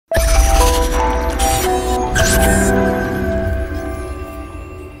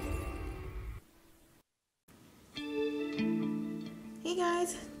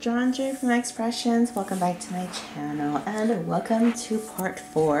Andre from Xpressions. Welcome back to my channel and welcome to part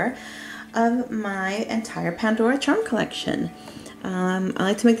 4 of my entire Pandora charm collection. I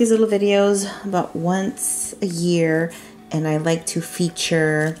like to make these little videos about once a year, and I like to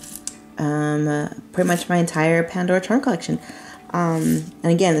feature pretty much my entire Pandora charm collection. And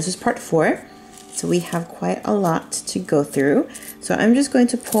again, this is part 4, so we have quite a lot to go through. So I'm just going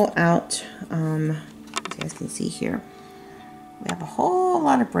to pull out, as you guys can see here, we have a whole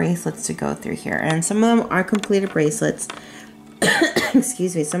lot of bracelets to go through here, and some of them are completed bracelets.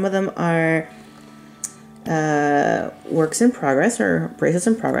 Excuse me. Some of them are works in progress or bracelets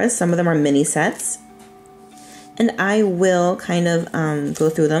in progress. Some of them are mini sets, and I will kind of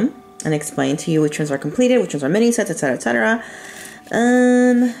go through them and explain to you which ones are completed, which ones are mini sets, etc., etc.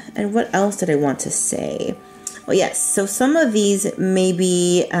 And what else did I want to say? Well, yes. So some of these may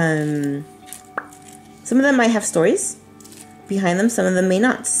be, some of them might have stories behind them. Some of them may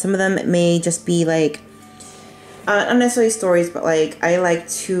not. Some of them may just be like, not necessarily stories, but like I like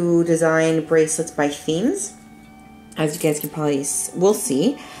to design bracelets by themes, as you guys can probably will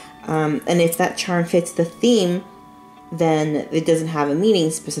see. And if that charm fits the theme, then it doesn't have a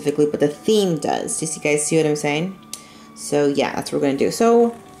meaning specifically, but the theme does. Do you guys see what I'm saying? So yeah, that's what we're gonna do.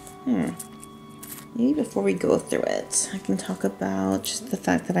 So maybe before we go through it, I can talk about just the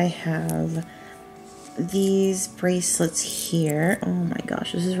fact that I have these bracelets here. Oh my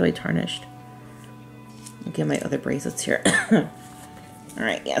gosh, this is really tarnished. Look at my other bracelets here.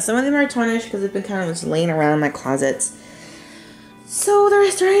 Alright, yeah, some of them are tarnished because they've been kind of just laying around in my closets. So they're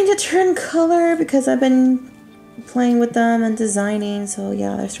starting to turn color because I've been playing with them and designing. So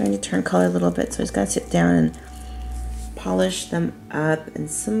yeah, they're starting to turn color a little bit. So I just gotta sit down and polish them up. And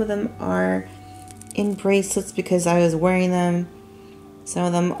some of them are in bracelets because I was wearing them. Some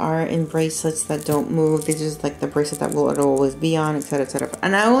of them are in bracelets that don't move. These are just like the bracelet that will always be on, etc., etc.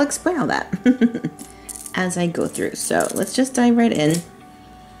 And I will explain all that as I go through. So let's just dive right in.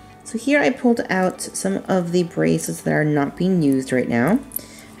 So here I pulled out some of the bracelets that are not being used right now.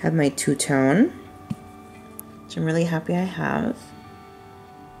 I have my two-tone, which I'm really happy I have.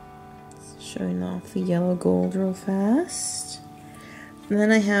 Showing off the yellow gold real fast. And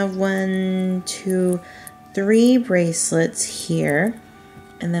then I have 1, 2, 3 bracelets here.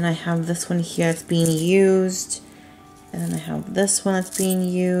 And then I have this one here that's being used. And then I have this one that's being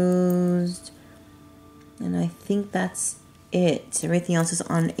used. And I think that's it. Everything else is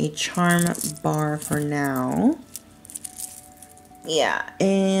on a charm bar for now. Yeah,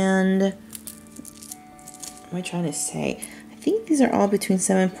 and what am I trying to say? I think these are all between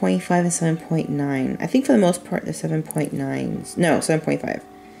 7.5 and 7.9. I think for the most part they're 7.9s. No, 7.5.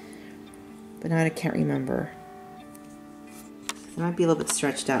 But now I can't remember. It might be a little bit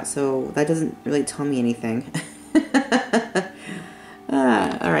stretched out, so that doesn't really tell me anything.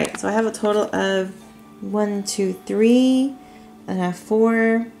 Alright, so I have a total of 1, 2, 3, and I have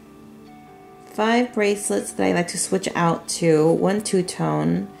 4, 5 bracelets that I like to switch out to. 1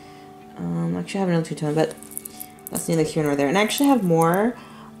 two-tone. Actually, I have another two-tone, but that's neither here nor there. And I actually have more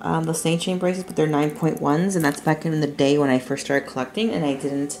the snake chain bracelets, but they're 9.1s, and that's back in the day when I first started collecting, and I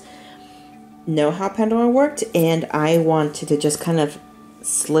didn't know how Pandora worked, and I wanted to just kind of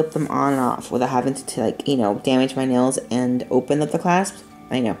slip them on and off without having to like, you know, damage my nails and open up the clasps.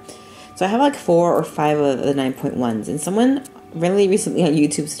 I know. So I have like 4 or 5 of the 9.1s, and someone really recently on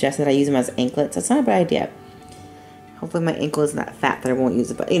YouTube suggested I use them as anklets. That's not a bad idea. Hopefully my ankle isn't that fat that I won't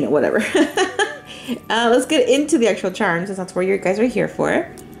use it, but you know, whatever. Let's get into the actual charms, since that's what you guys are here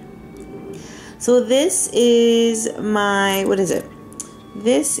for. So this is my, what is it?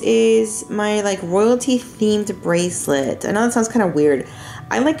 This is my like royalty themed bracelet. I know that sounds kind of weird.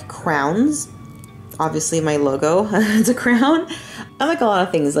 I like crowns. Obviously my logo is a crown. I like a lot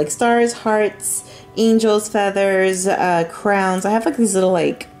of things like stars, hearts, angels, feathers, crowns. I have like these little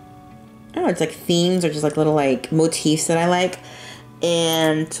like, I don't know, it's like themes or just like little like motifs that I like.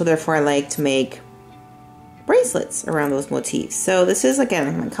 And so therefore I like to make bracelets around those motifs. So this is, again,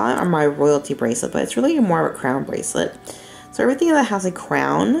 I'm gonna call it my royalty bracelet, but it's really more of a crown bracelet. So everything that has a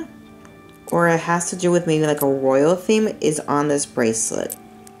crown or it has to do with maybe like a royal theme is on this bracelet.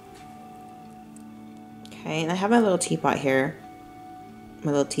 Okay, and I have my little teapot here,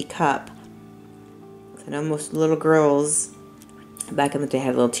 my little teacup. I know most little girls back in the day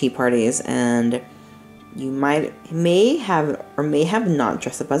had little tea parties, and you may have not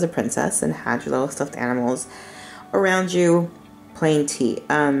dressed up as a princess and had your little stuffed animals around you playing tea.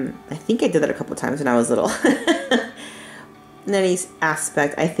 I think I did that a couple times when I was little. In any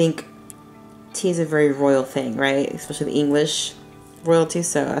aspect, I think tea is a very royal thing, right? Especially the English royalty,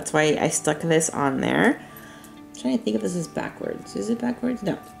 so that's why I stuck this on there. trying to think if this is backwards. Is it backwards?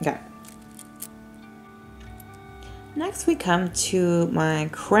 No. Okay. Next we come to my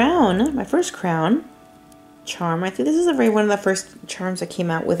crown, my first crown charm. I think this is one of the first charms that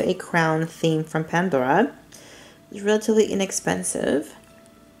came out with a crown theme from Pandora. It's relatively inexpensive.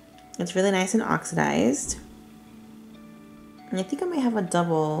 It's really nice and oxidized. And I think I might have a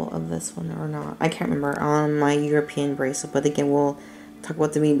double of this one or not. I can't remember on my European bracelet, but again, we'll talk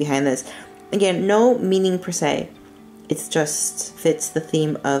about the meaning behind this. Again, no meaning per se. It just fits the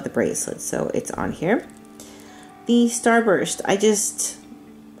theme of the bracelet, so it's on here. The Starburst, I just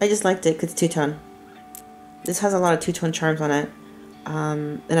liked it because it's two-tone. This has a lot of two-tone charms on it.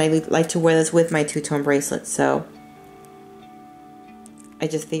 And I like to wear this with my two-tone bracelet, so I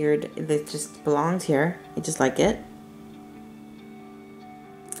just figured it just belongs here. I just like it.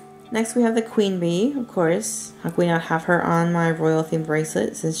 Next we have the Queen Bee, of course. How can we not have her on my royal themed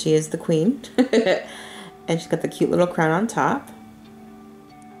bracelet since she is the queen? And she's got the cute little crown on top.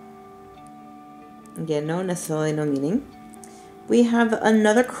 Again, necessarily no meaning. We have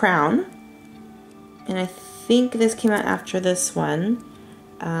another crown. And I think this came out after this one.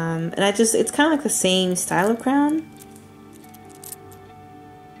 And it's kind of like the same style of crown.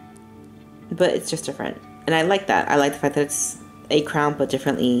 But it's just different. And I like that. I like the fact that it's a crown but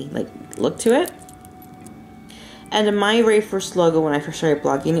differently look to it. And my very first logo when I first started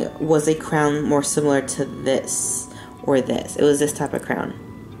blogging was a crown more similar to this or this. It was this type of crown.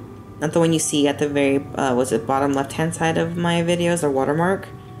 Not the one you see at the very bottom left hand side of my videos, or watermark.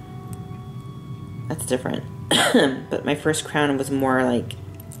 That's different. But my first crown was more like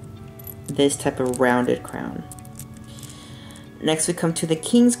this type of rounded crown. Next we come to the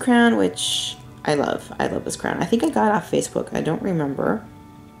King's Crown, which I love. I love this crown. I think I got it off Facebook. I don't remember.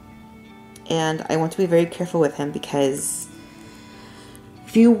 And I want to be very careful with him because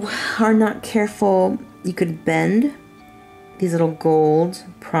if you are not careful, you could bend these little gold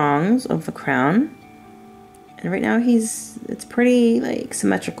prongs of the crown. And right now it's pretty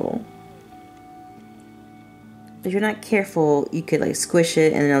symmetrical. If you're not careful, you could squish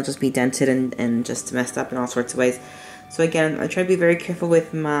it and it'll just be dented and just messed up in all sorts of ways. So again, I try to be very careful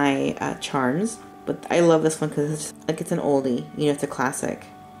with my charms, but I love this one because it's an oldie, it's a classic,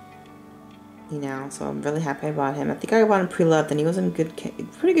 so I'm really happy I bought him. I think I bought him pre-loved and he was in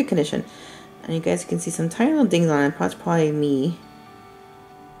pretty good condition. And you guys can see some tiny little dings on it, that's probably me.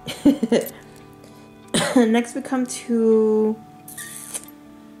 Next we come to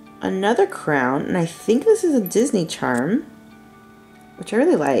another crown, and I think this is a Disney charm, which I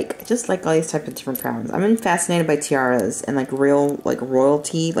really like. I just like all these types of different crowns. I'm fascinated by tiaras and real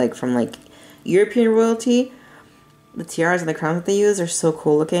royalty, from European royalty. The tiaras and the crowns that they use are so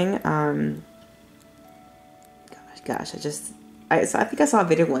cool looking. Gosh, I think I saw a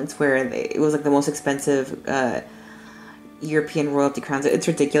video once where it was the most expensive European royalty crowns. It's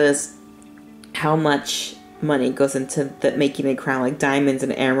ridiculous how much money goes into making a crown, diamonds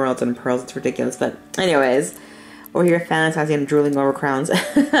and emeralds and pearls. It's ridiculous. But anyways, we're here fantasizing and drooling over crowns.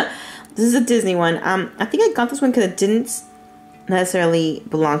 This is a Disney one. I think I got this one because it didn't necessarily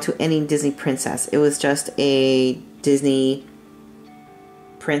belong to any Disney princess. It was just a Disney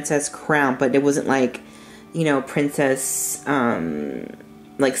princess crown, but it wasn't princess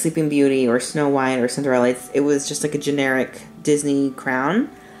Sleeping Beauty or Snow White or Cinderella. It was just a generic Disney crown.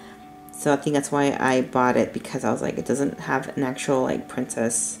 So I think that's why I bought it, because I was it doesn't have an actual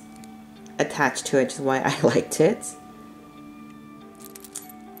princess attached to it, which is why I liked it.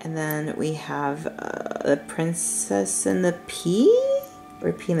 And then we have the Princess and the Pea?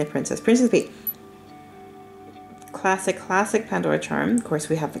 Or Pea and the Princess? Princess and the Pea. Classic Pandora charm. Of course,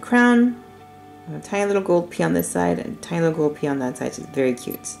 we have the crown. A tiny little gold pea on this side and a tiny little gold pea on that side. She's very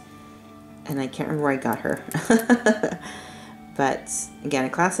cute. And I can't remember where I got her. But again, a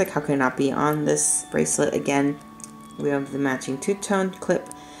classic. How could it not be on this bracelet? Again, we have the matching two-tone clip.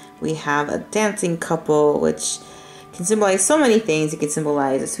 We have a dancing couple, which can symbolize so many things. It can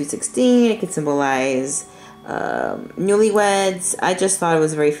symbolize a sweet 16. It can symbolize newlyweds. I just thought it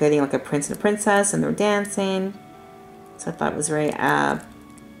was very fitting, like a prince and a princess, and they're dancing. So I thought it was very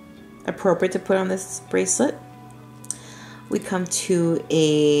appropriate to put on this bracelet. We come to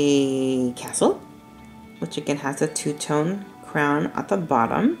a castle, which again has a two-tone crown at the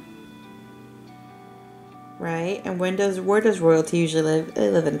bottom. Right, and where does royalty usually live? They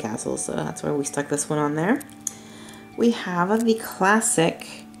live in castles, so that's why we stuck this one on there. We have the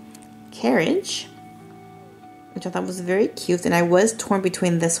classic carriage, which I thought was very cute, and I was torn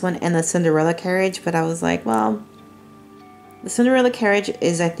between this one and the Cinderella carriage, but I was like, well, the Cinderella carriage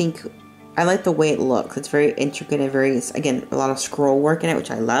is, I like the way it looks. It's very intricate and very, again, a lot of scroll work in it,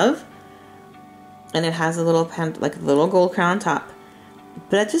 which I love. And it has a little like a little gold crown on top.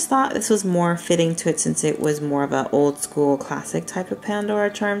 But I just thought this was more fitting to it since it was more of an old school classic type of Pandora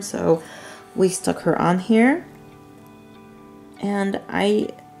charm. So we stuck her on here. And I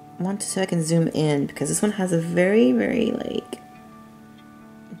want to see if I can zoom in because this one has a very, very like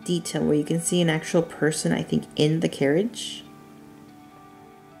detail where you can see an actual person, I think, in the carriage.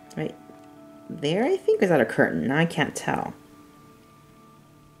 Right there, I think. Or is that a curtain? I can't tell.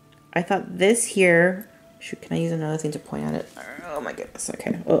 I thought this here... Shoot, can I use another thing to point at it? Oh my goodness,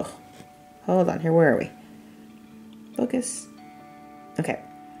 okay. Ugh. Hold on, here, where are we? Focus. Okay.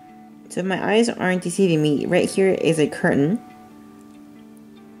 So if my eyes aren't deceiving me, right here is a curtain.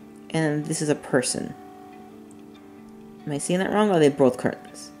 And this is a person. Am I seeing that wrong, or are they both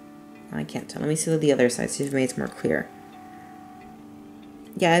curtains? I can't tell. Let me see the other side, see if maybe it's more clear.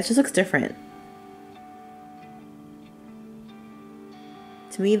 Yeah, it just looks different.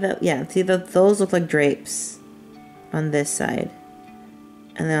 To me, those look like drapes on this side.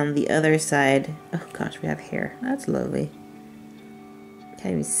 And then on the other side, oh gosh, we have hair. That's lovely. Can't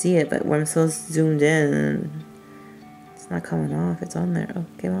even see it, but when I'm so zoomed in, it's not coming off. It's on there. Oh,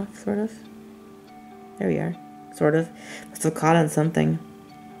 came off, sort of. There we are. Sort of. Must have caught on something.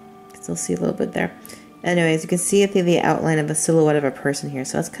 Still see a little bit there. Anyways, you can see the outline of a silhouette of a person here,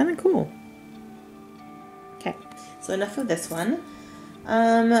 so that's kind of cool. Okay, so enough of this one.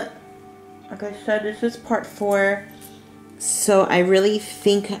 Like I said, this is part 4. So I really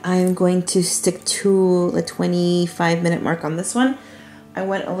think I'm going to stick to the 25-minute mark on this one. I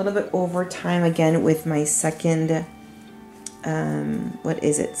went a little bit over time again with my second,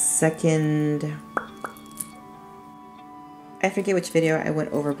 I forget which video I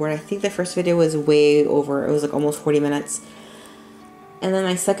went overboard. I think the first video was way over. It was like almost 40 minutes. And then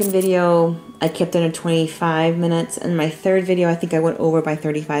my second video, I kept it at 25 minutes. And my third video, I think I went over by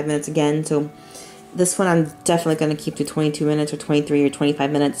 35 minutes again. So this one, I'm definitely going to keep to 22 minutes or 23 or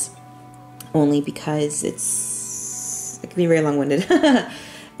 25 minutes. Only because it can be very long-winded.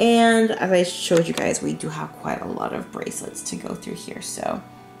 And as I showed you guys, we do have quite a lot of bracelets to go through here. So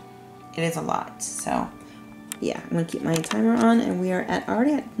it is a lot. So yeah, I'm going to keep my timer on. And we are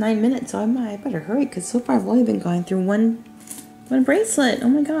already at 9 minutes. So I better hurry because so far I've only been going through one bracelet. Oh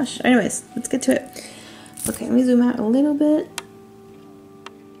my gosh. Anyways, let's get to it. Okay, let me zoom out a little bit.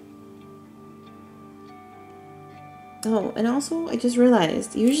 Oh, and also I just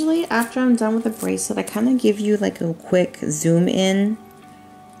realized, usually after I'm done with the bracelet, I kind of give you like a quick zoom in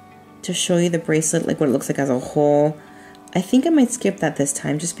to show you the bracelet, like what it looks like as a whole. I think I might skip that this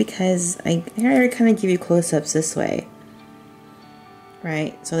time just because I kind of give you close-ups this way.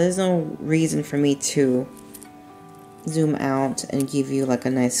 Right? So there's no reason for me to zoom out and give you like a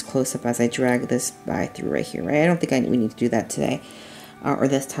nice close-up as I drag this by through right here, right? I don't think we need to do that today or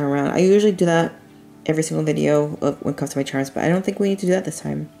this time around. I usually do that every single video when it comes to my charms, but I don't think we need to do that this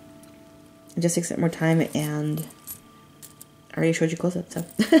time. It just takes more time, and I already showed you close-up, so.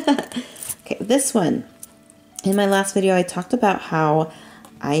 Okay, this one. In my last video, I talked about how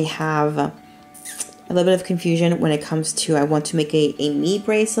I have a little bit of confusion when it comes to I want to make a me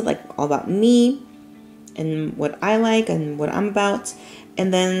bracelet, like all about me, and what I like and what I'm about.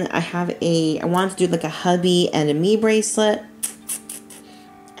 And then I want to do like a hubby and a me bracelet.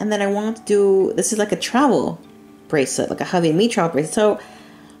 And then I want to do, this is like a travel bracelet, like a hubby and me travel bracelet. So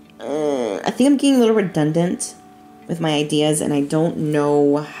I think I'm getting a little redundant with my ideas and I don't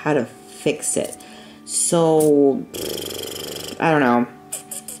know how to fix it. So I don't know.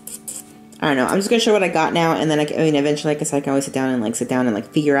 I'm just gonna show what I got now, and then eventually, like I said, I can always sit down and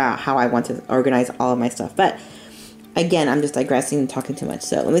figure out how I want to organize all of my stuff. But again, I'm just digressing and talking too much.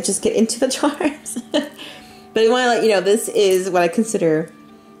 So let me just get into the charms. But I want to let you know this is what I consider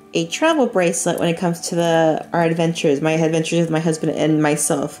a travel bracelet when it comes to our adventures, my adventures with my husband and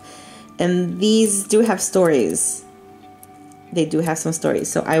myself. And these do have stories. They do have some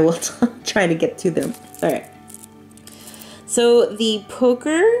stories, so I will try to get to them. All right. So the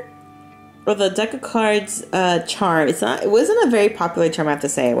poker, or the deck of cards charm, it wasn't a very popular charm, I have to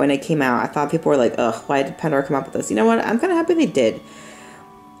say, when it came out. I thought people were like, ugh, why did Pandora come up with this? You know what? I'm kind of happy they did.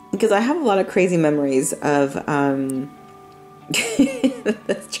 Because I have a lot of crazy memories of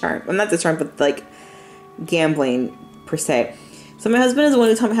this charm. Well, not this charm, but like gambling per se. So my husband is the one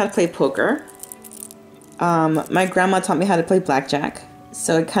who taught me how to play poker. My grandma taught me how to play blackjack.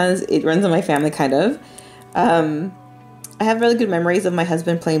 So it runs in my family, kind of. I have really good memories of my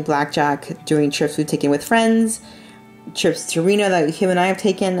husband playing blackjack during trips we've taken with friends, trips to Reno that him and I have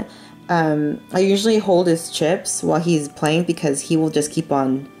taken. I usually hold his chips while he's playing because he will just keep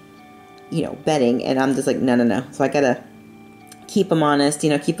on, betting, and I'm just like, no. So I gotta keep them honest, you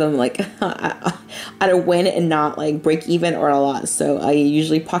know, keep them like at a win and not like break even or a loss. So I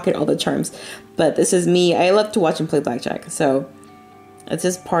usually pocket all the charms. But this is me. I love to watch him play blackjack. So it's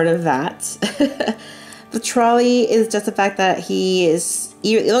just part of that. The trolley is just the fact that he's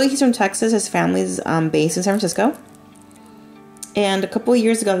from Texas, his family's based in San Francisco. And a couple of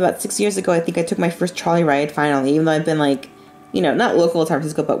years ago, about 6 years ago, I think I took my first trolley ride finally, even though I've been like, you know, not local to San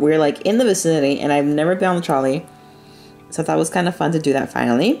Francisco, but we're like in the vicinity and I've never been on the trolley. So I thought it was kind of fun to do that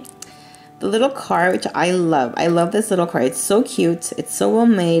finally. The little car, which I love this little car. It's so cute. It's so well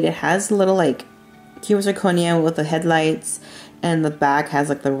made. It has a little like cube zirconia with the headlights, and the back has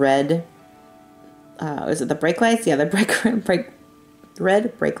like the red, is it the brake lights? Yeah, the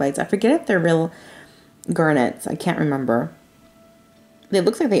red brake lights. I forget if they're real garnets. I can't remember. It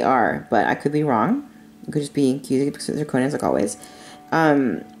looks like they are, but I could be wrong. It could just be cube zirconias like always.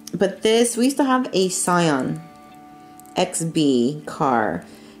 But this, we used to have a Scion XB car.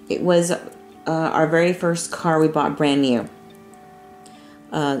 It was our very first car we bought brand new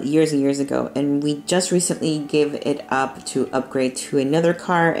years and years ago, and we just recently gave it up to upgrade to another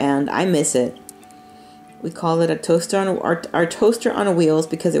car, and I miss it. We call it a toaster on our toaster on wheels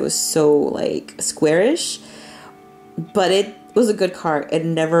because it was so like squarish, but it was a good car. It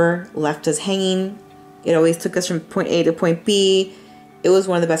never left us hanging. It always took us from point A to point B. It was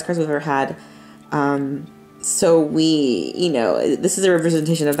one of the best cars we've ever had. So we, you know, this is a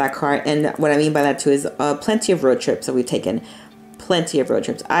representation of that car. And what I mean by that too is plenty of road trips that we've taken. Plenty of road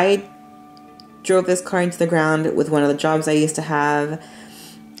trips. I drove this car into the ground with one of the jobs I used to have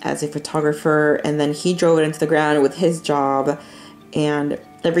as a photographer. And then he drove it into the ground with his job. And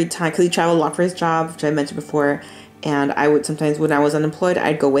every time, because he traveled a lot for his job, which I mentioned before. And I would sometimes, when I was unemployed,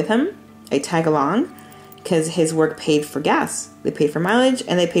 I'd go with him. I'd tag along because his work paid for gas. They paid for mileage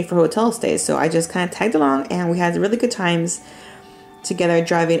and they paid for hotel stays. So I just kind of tagged along and we had really good times together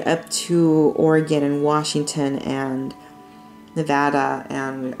driving up to Oregon and Washington and Nevada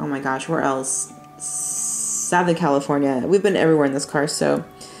and, oh my gosh, where else? Southern California. We've been everywhere in this car, so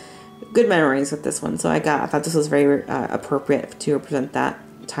good memories with this one. So I thought this was very appropriate to represent that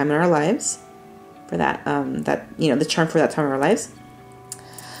time in our lives, for that, you know, the charm for that time in our lives.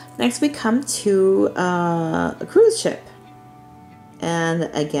 Next we come to a cruise ship. And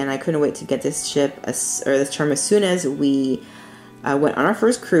again, I couldn't wait to get this ship, or this charm, as soon as we went on our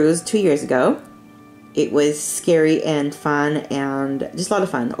first cruise 2 years ago. It was scary and fun and just a lot of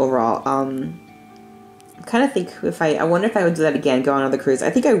fun overall. I kind of think I wonder if I would do that again, go on another cruise. I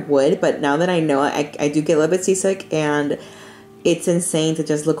think I would, but now that I know it, I do get a little bit seasick, and it's insane to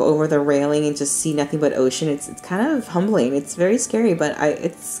just look over the railing and just see nothing but ocean. It's kind of humbling. It's very scary, but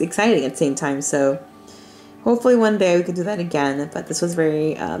it's exciting at the same time. So hopefully one day we could do that again. But this was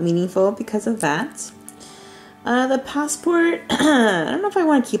very meaningful because of that. The passport, I don't know if I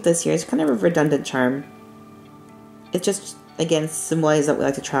want to keep this here. It's kind of a redundant charm. It just, again, symbolizes that we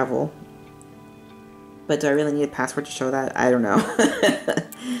like to travel. But do I really need a passport to show that? I don't know.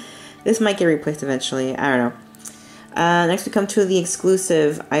 This might get replaced eventually. I don't know. Next we come to the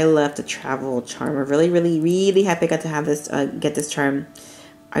exclusive I Love to Travel charm. I'm really, really, really happy I got to have this, get this charm.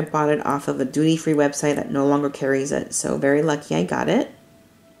 I bought it off of a duty-free website that no longer carries it. So very lucky I got it.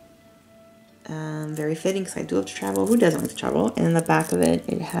 Very fitting because I do love to travel. Who doesn't like to travel? And in the back of it,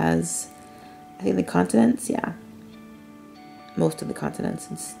 it has, I think, the continents. Yeah. Most of the continents.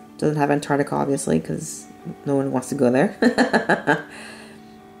 It doesn't have Antarctica, obviously, because no one wants to go there.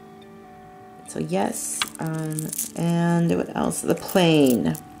 So yes. And what else? The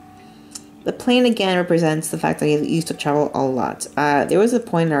plane. The plane, again, represents the fact that I used to travel a lot. There was a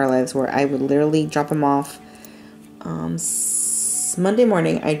point in our lives where I would literally drop him off. Monday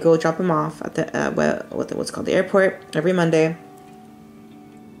morning, I'd go drop him off at the what's called the airport every Monday,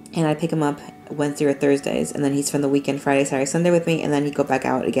 and I'd pick him up Wednesday or Thursdays, and then he'd spend the weekend, Friday, Saturday, Sunday with me, and then he'd go back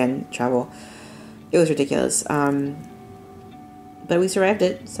out again, travel. It was ridiculous, but we survived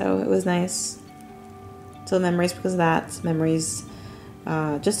it, so it was nice. So memories because of that. Memories,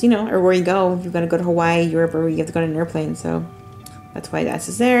 just, you know, or where you go. If you're going to go to Hawaii, Europe, or you have to go on an airplane, so that's why that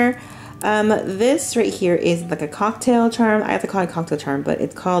is there. This right here is like a cocktail charm. I have to call it a cocktail charm, but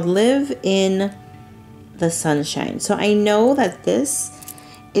it's called Live in the Sunshine. So I know that this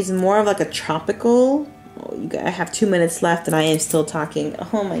is more of like a tropical. Oh, I have 2 minutes left and I am still talking.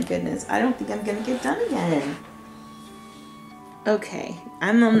 Oh my goodness. I don't think I'm going to get done again. Okay.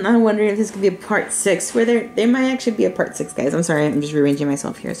 I'm not wondering if this could be a part 6, where there might actually be a part 6, guys. I'm sorry. I'm just rearranging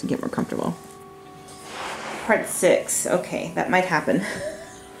myself here so I get more comfortable. Part 6. Okay. That might happen.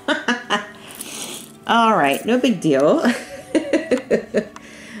 All right, no big deal.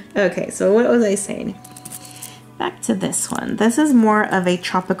 Okay, so what was I saying? back to this one. This is more of a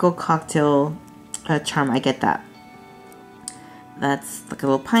tropical cocktail charm. I get that. That's like a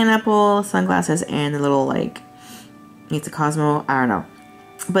little pineapple, sunglasses, and a little like, it's a Cosmo, I don't know.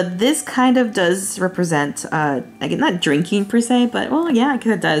 But this kind of does represent, again, not drinking per se, but well, yeah, I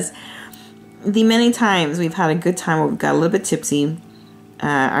guess it does. The many times we've had a good time, we've got a little bit tipsy.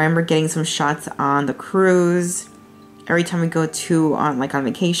 I remember getting some shots on the cruise. Every time we go on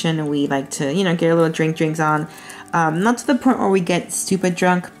vacation, we like to, you know, get a little drinks on. Not to the point where we get stupid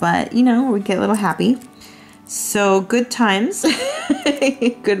drunk, but, you know, we get a little happy. So good times,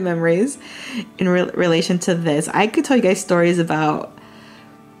 good memories in relation to this. I could tell you guys stories about,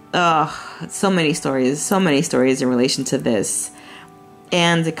 so many stories in relation to this.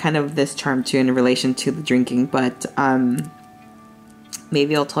 And kind of this charm too in relation to the drinking. But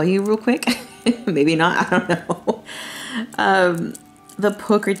maybe I'll tell you real quick. Maybe not, I don't know. The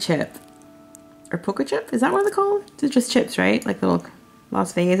poker chip. Or poker chip? Is that what they're called? They're just chips, right? Like little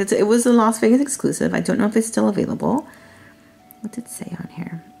Las Vegas. It was a Las Vegas exclusive. I don't know if it's still available. What did it say on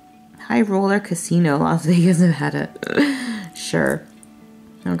here? High Roller Casino, Las Vegas, Nevada. Sure.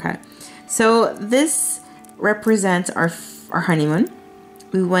 Okay. So this represents our honeymoon.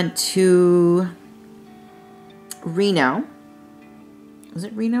 We went to Reno. Was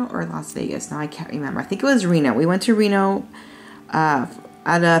it Reno or Las Vegas? Now I can't remember. I think it was Reno. We went to Reno.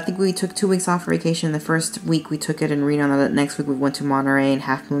 I think we took 2 weeks off for vacation. The first week we took it in Reno. And the next week we went to Monterey and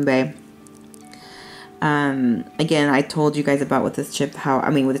Half Moon Bay. Again, I told you guys about with this chip,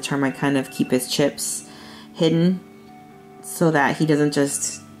 with the charm, I kind of keep his chips hidden so that he doesn't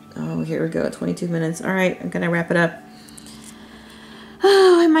just, oh, here we go, 22 minutes. All right, I'm going to wrap it up.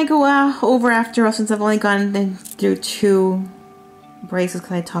 Oh, I might go over after all since I've only gone through 2 bracelets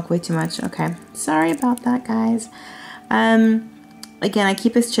because I talk way too much. Okay, sorry about that, guys. Again, I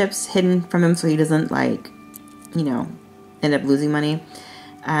keep his chips hidden from him so he doesn't, like, you know, end up losing money.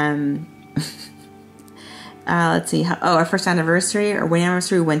 Let's see. Our first anniversary, or wedding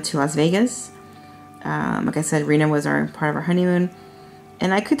anniversary, we went to Las Vegas. Like I said, Reno was part of our honeymoon.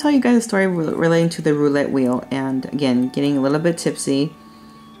 And I could tell you guys a story relating to the roulette wheel. And again, getting a little bit tipsy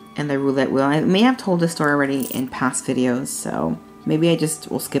and the roulette wheel. I may have told this story already in past videos, so maybe I just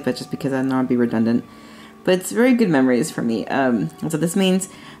will skip it just because I know I'll be redundant. But it's very good memories for me. So this means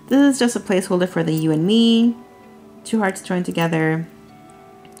this is just a placeholder for the you and me. 2 hearts joined together.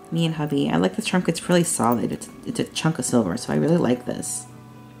 Me and hubby. I like this charm because it's really solid. It's a chunk of silver, so I really like this.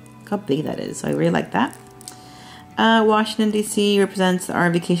 Look how big that is. So I really like that. Washington, D.C. represents our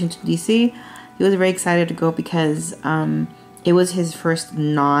vacation to D.C. He was very excited to go because it was his first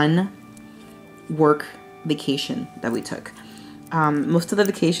non-work vacation that we took. Most of the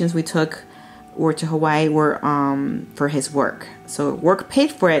vacations we took were to Hawaii were for his work. So work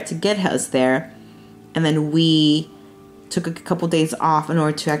paid for it to get us there. And then we took a couple days off in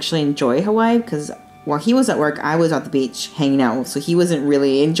order to actually enjoy Hawaii because while he was at work, I was at the beach hanging out. So he wasn't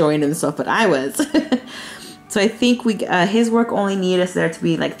really enjoying himself, but I was. So I think his work only needed us there to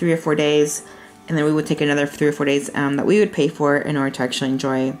be like 3 or 4 days. And then we would take another 3 or 4 days that we would pay for in order to actually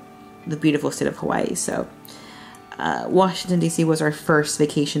enjoy the beautiful state of Hawaii. So Washington, D.C. was our first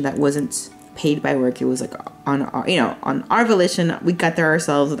vacation that wasn't paid by work. It was like on our volition. We got there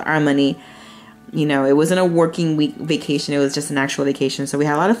ourselves with our money. You know, it wasn't a working week vacation. It was just an actual vacation. So we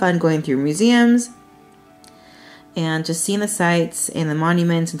had a lot of fun going through museums and just seeing the sights and the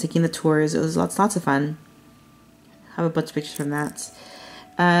monuments and taking the tours. It was lots of fun. I have a bunch of pictures from that.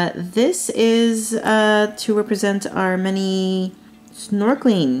 This is to represent our many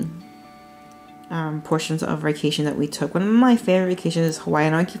snorkeling portions of vacation that we took. One of my favorite vacations is Hawaii. I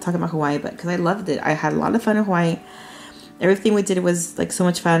know I keep talking about Hawaii, but because I loved it. I had a lot of fun in Hawaii. Everything we did was like so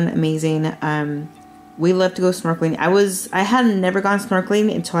much fun, amazing. We loved to go snorkeling. I had never gone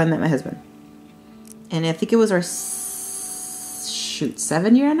snorkeling until I met my husband. And I think it was our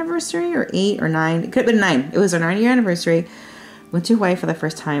 7-year anniversary or 8 or 9. It could have been 9. It was our 9-year anniversary. Went to Hawaii for the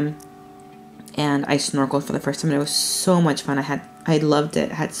first time. And I snorkeled for the first time. And it was so much fun. I loved it.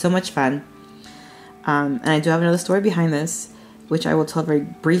 I had so much fun. And I do have another story behind this, which I will tell very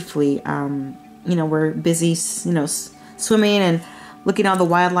briefly. We're busy, swimming and looking at all the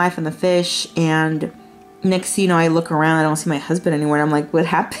wildlife and the fish. And next thing you know, I look around. I don't see my husband anywhere. I'm like, what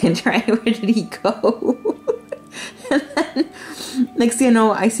happened, right? Where did he go? And then next thing you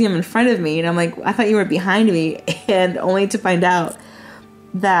know, I see him in front of me. And I'm like, I thought you were behind me. And only to find out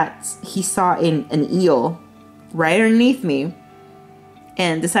that he saw an eel right underneath me.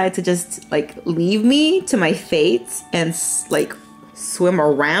 And decided to just like leave me to my fate and like swim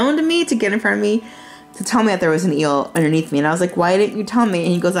around me to get in front of me. to tell me that there was an eel underneath me. And I was like, why didn't you tell me?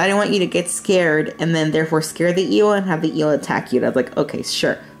 And he goes, I didn't want you to get scared and then therefore scare the eel and have the eel attack you. And I was like, okay,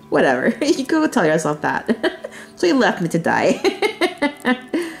 sure, whatever. You go tell yourself that. So he left me to die.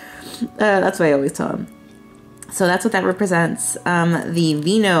 That's what I always tell him. So that's what that represents. The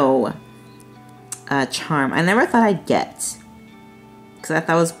vino charm. I never thought I'd get, because I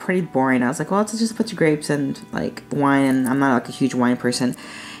thought it was pretty boring. I was like, well, it's just a bunch of grapes and like wine, and I'm not like a huge wine person.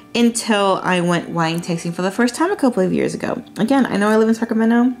 Until I went wine tasting for the first time a couple of years ago. Again, I know I live in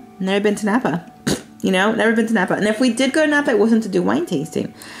Sacramento, never been to Napa. You know, never been to Napa. And if we did go to Napa, it wasn't to do wine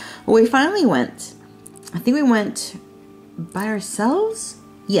tasting. Well, we finally went. I think we went by ourselves?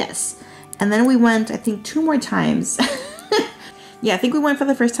 Yes. And then we went, I think, 2 more times. Yeah, I think we went for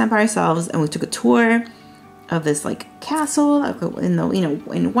the first time by ourselves, and we took a tour of this like castle in the, you know,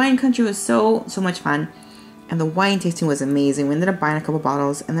 in wine country. It was so much fun. And the wine tasting was amazing. We ended up buying a couple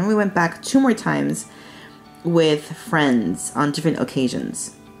bottles, and then we went back 2 more times with friends on different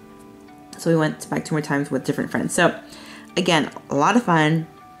occasions. So we went back 2 more times with different friends. So again, a lot of fun.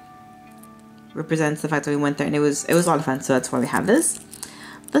 Represents the fact that we went there, and it was a lot of fun. So that's why we have this.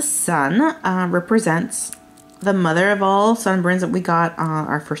 The sun represents the mother of all sunburns that we got on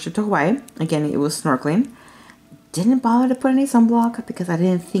our first trip to Hawaii. Again, it was snorkeling. Didn't bother to put any sunblock because I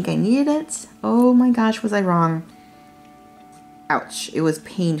didn't think I needed it. Oh my gosh, was I wrong? Ouch. It was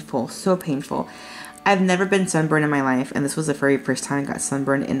painful. So painful. I've never been sunburned in my life, and this was the very first time I got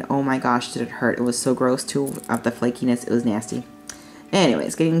sunburned, and oh my gosh, did it hurt. It was so gross too, of the flakiness. It was nasty.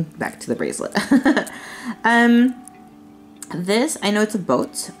 Anyways, getting back to the bracelet. This, I know it's a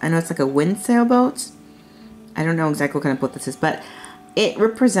boat. I know it's like a wind sail boat. I don't know exactly what kind of boat this is, but it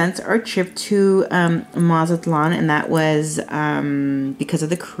represents our trip to Mazatlan, and that was because of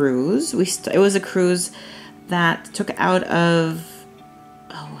the cruise. It was a cruise that took out of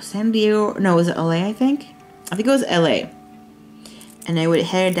San Diego. No, was it LA? I think it was LA, and I would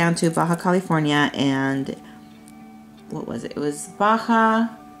head down to Baja California, and what was it? It was Baja,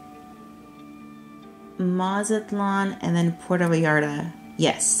 Mazatlan, and then Puerto Vallarta.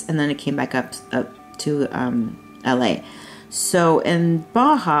 Yes, and then it came back up to LA. So in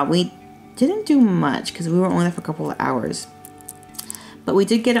Baja, we didn't do much because we were only there for a couple of hours. But we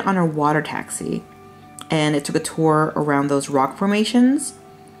did get it on our water taxi, and it took a tour around those rock formations.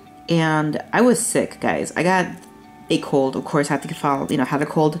 And I was sick, guys. I got a cold. Of course, had a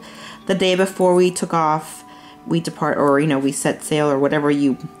cold the day before we took off. We depart, or we set sail, or whatever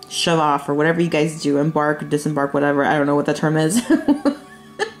you shove off, or whatever you guys do, embark, disembark, whatever. I don't know what the term is.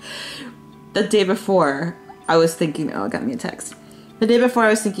 The day before, I was thinking, oh, it got me a text. The day before, I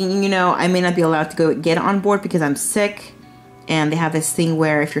was thinking, I may not be allowed to go get on board because I'm sick. And they have this thing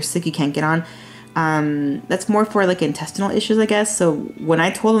where if you're sick, you can't get on. That's more for like intestinal issues, I guess. So when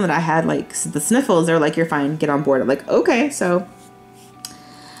I told them that I had like the sniffles, they're like, you're fine, get on board. I'm like, okay. So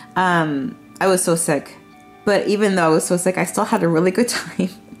I was so sick. But even though I was so sick, I still had a really good time.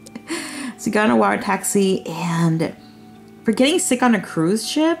 So we got on a water taxi, and for getting sick on a cruise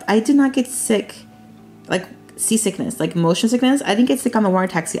ship, I did not get sick, like seasickness, like motion sickness. I didn't get sick on the water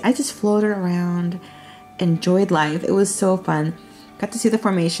taxi. I just floated around, enjoyed life. It was so fun. Got to see the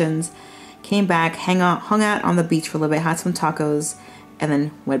formations, came back, hung out on the beach for a little bit, had some tacos, and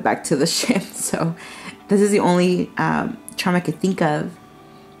then went back to the ship. So this is the only charm I could think of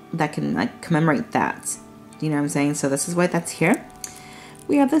that can like commemorate that. You know what I'm saying? So this is why that's here.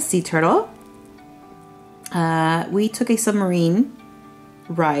 We have the sea turtle. We took a submarine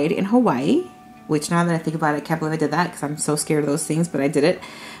ride in Hawaii, which now that I think about it, I can't believe I did that because I'm so scared of those things, but I did it.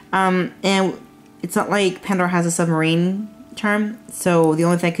 And it's not like Pandora has a submarine charm, so the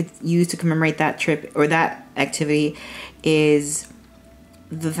only thing I could use to commemorate that trip or that activity is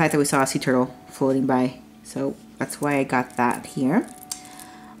the fact that we saw a sea turtle floating by. So that's why I got that here.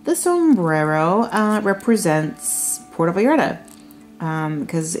 The sombrero represents Puerto Vallarta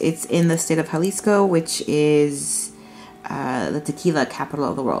because it's in the state of Jalisco, which is the tequila capital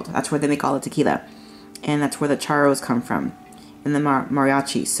of the world. That's where they make all the tequila, and that's where the charros come from, and the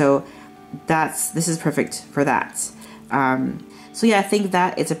mariachi. So this is perfect for that. So yeah, I think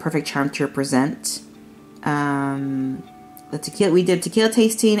that it's a perfect charm to represent the tequila. We did tequila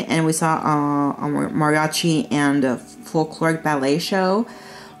tasting, and we saw a mariachi and a folkloric ballet show,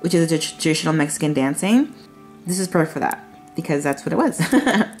 which is a traditional Mexican dancing. This is perfect for that because that's what it was.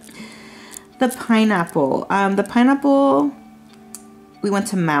 The pineapple. The pineapple, we went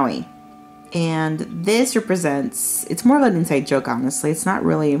to Maui, and this represents, it's more of an inside joke, honestly. It's not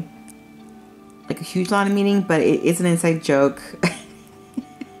really like a huge lot of meaning, but it is an inside joke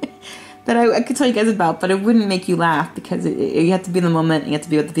that I could tell you guys about, but it wouldn't make you laugh because you have to be in the moment, you have to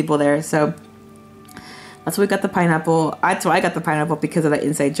be with the people there. So That's why we got the pineapple. That's why I got the pineapple, because of that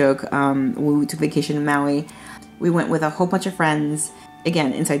inside joke. When we took vacation in Maui, we went with a whole bunch of friends.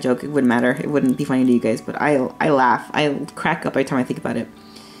 Again, inside joke, it wouldn't matter. It wouldn't be funny to you guys, but I laugh. I crack up every time I think about it.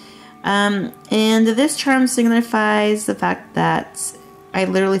 And this charm signifies the fact that I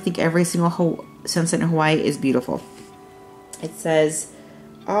literally think every single sunset in Hawaii is beautiful. It says,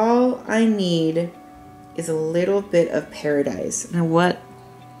 all I need is a little bit of paradise. Now what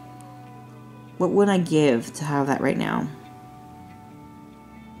would I give to have that right now?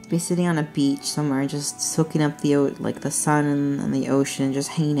 Be sitting on a beach somewhere, just soaking up the sun and the ocean, just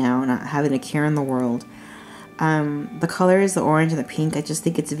hanging out, not having a care in the world. The colors, the orange and the pink, I just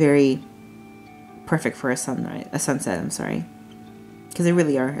think it's very perfect for a sunset. I'm sorry, because they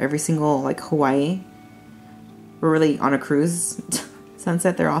really are. Every single Hawaii, we're really on a cruise.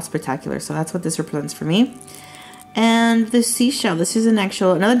 Sunset, they're all spectacular. So that's what this represents for me. And the seashell, this is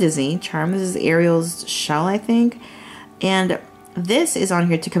another Disney charm. This is Ariel's shell, I think. And this is on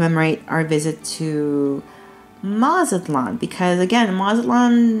here to commemorate our visit to Mazatlan, because again,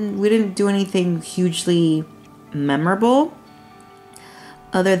 Mazatlan, we didn't do anything hugely memorable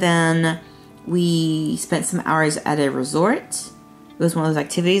other than we spent some hours at a resort. It was one of those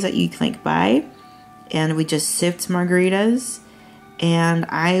activities that you can buy, and we just sipped margaritas, and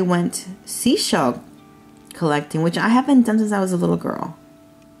I went seashell collecting, which I haven't done since I was a little girl.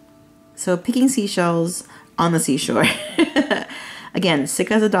 So picking seashells on the seashore. Again,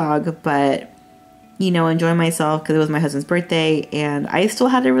 sick as a dog, but enjoying myself because it was my husband's birthday, and I still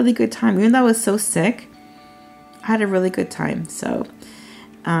had a really good time. Even though I was so sick, I had a really good time. So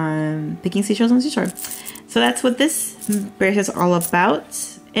picking seashells on the seashore. So that's what this bracelet is all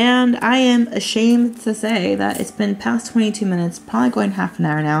about. And I am ashamed to say that it's been past 22 minutes, probably going half an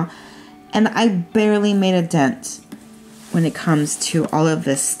hour now, and I barely made a dent when it comes to all of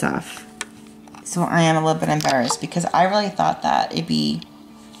this stuff. So I am a little bit embarrassed, because I really thought that it'd be,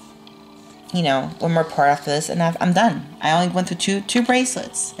 one more part after this, and I'm done. I only went through two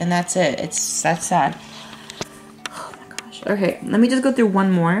bracelets, and that's it. That's sad. Oh my gosh. Okay, let me just go through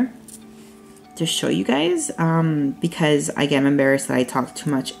one more to show you guys, because again, I'm embarrassed that I talked too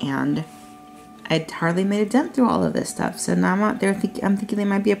much, and I hardly made a dent through all of this stuff. So now I'm out there I'm thinking there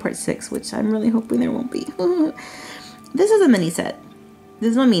might be a part 6, which I'm really hoping there won't be. This is a mini set.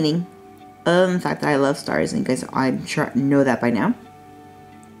 There's no meaning other than the fact that I love stars, and you guys, I'm sure, know that by now.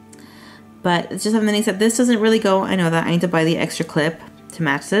 But it's just a mini set. This doesn't really go. I know that I need to buy the extra clip to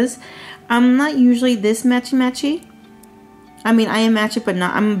match this. I'm not usually this matchy. I mean, I am matchy, but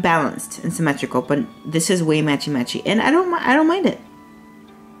not. I'm balanced and symmetrical. But this is way matchy, and I don't mind it.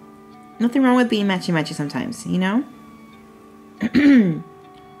 Nothing wrong with being matchy sometimes,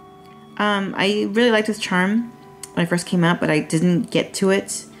 I really liked this charm when I first came out, but I didn't get to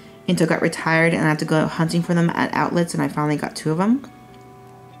it until I got retired, and I had to go hunting for them at outlets, and I finally got 2 of them.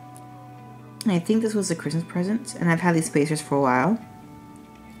 And I think this was a Christmas present, and I've had these spacers for a while.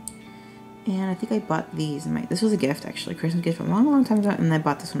 And I think I bought these. This was a gift, actually. Christmas gift from a long time ago, and I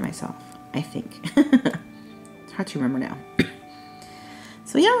bought this one myself, I think. It's hard to remember now.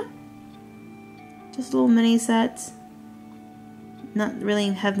 So yeah. Just a little mini set. Not really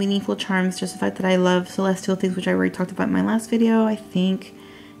have meaningful charms, just the fact that I love celestial things, which I already talked about in my last video, I think.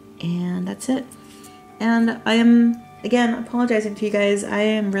 And that's it. And I am, again, apologizing to you guys. I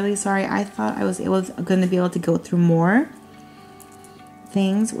am really sorry. I thought I was going to be able to go through more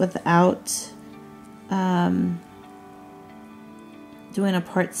things without doing a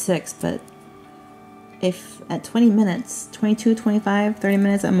part 6, but if at 20 minutes, 22, 25, 30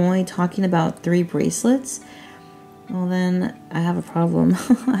 minutes, I'm only talking about 3 bracelets, well then I have a problem.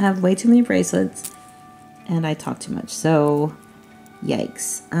 I have way too many bracelets and I talk too much. So,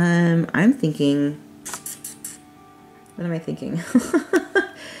 yikes. I'm thinking, what am I thinking?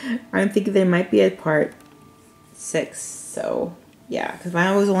 I'm thinking there might be a part 6. So, yeah, because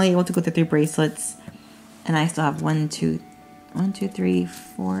I was only able to go through 3 bracelets, and I still have 1, 2, 3,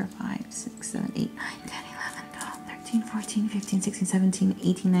 4, 5, 6, 7, 8, 9, 10, 11, 12, 13, 14, 15, 16, 17,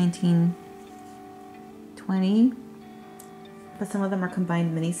 18, 19, 20. But some of them are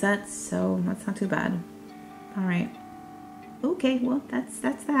combined mini sets, so that's not too bad. All right. Okay, well, that's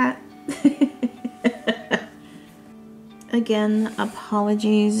that. Again,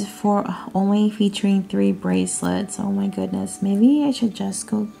 apologies for only featuring 3 bracelets. Oh my goodness. Maybe I should just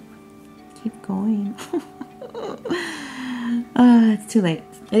keep going. It's too late.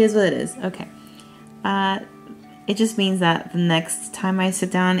 It is what it is. Okay. It just means that the next time I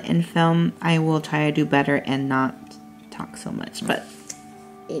sit down and film, I will try to do better and not talk so much. But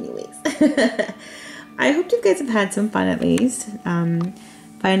anyways, I hope you guys have had some fun at least.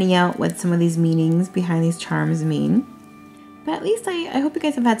 finding out what some of these meanings behind these charms mean. But at least I hope you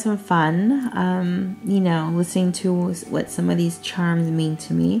guys have had some fun, you know, listening to what some of these charms mean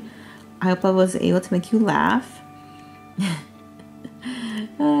to me. I hope I was able to make you laugh.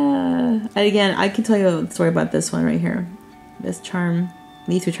 Again, I can tell you a story about this one right here. This charm,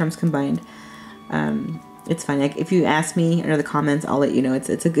 these two charms combined. It's funny. Like, if you ask me under the comments, I'll let you know. It's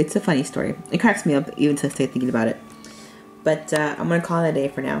a funny story. It cracks me up even to stay thinking about it. But I'm gonna call it a day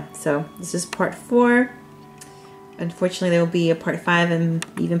for now. So this is part 4. Unfortunately, there will be a part 5 and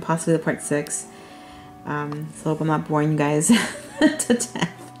even possibly a part 6. So I hope I'm not boring you guys to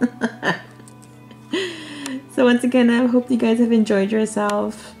death. So once again, I hope you guys have enjoyed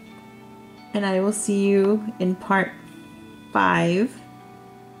yourself. And I will see you in part 5.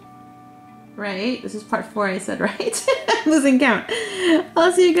 Right? This is part 4, I said, right? I'm losing count.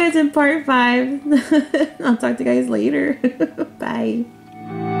 I'll see you guys in part 5. I'll talk to you guys later. Bye.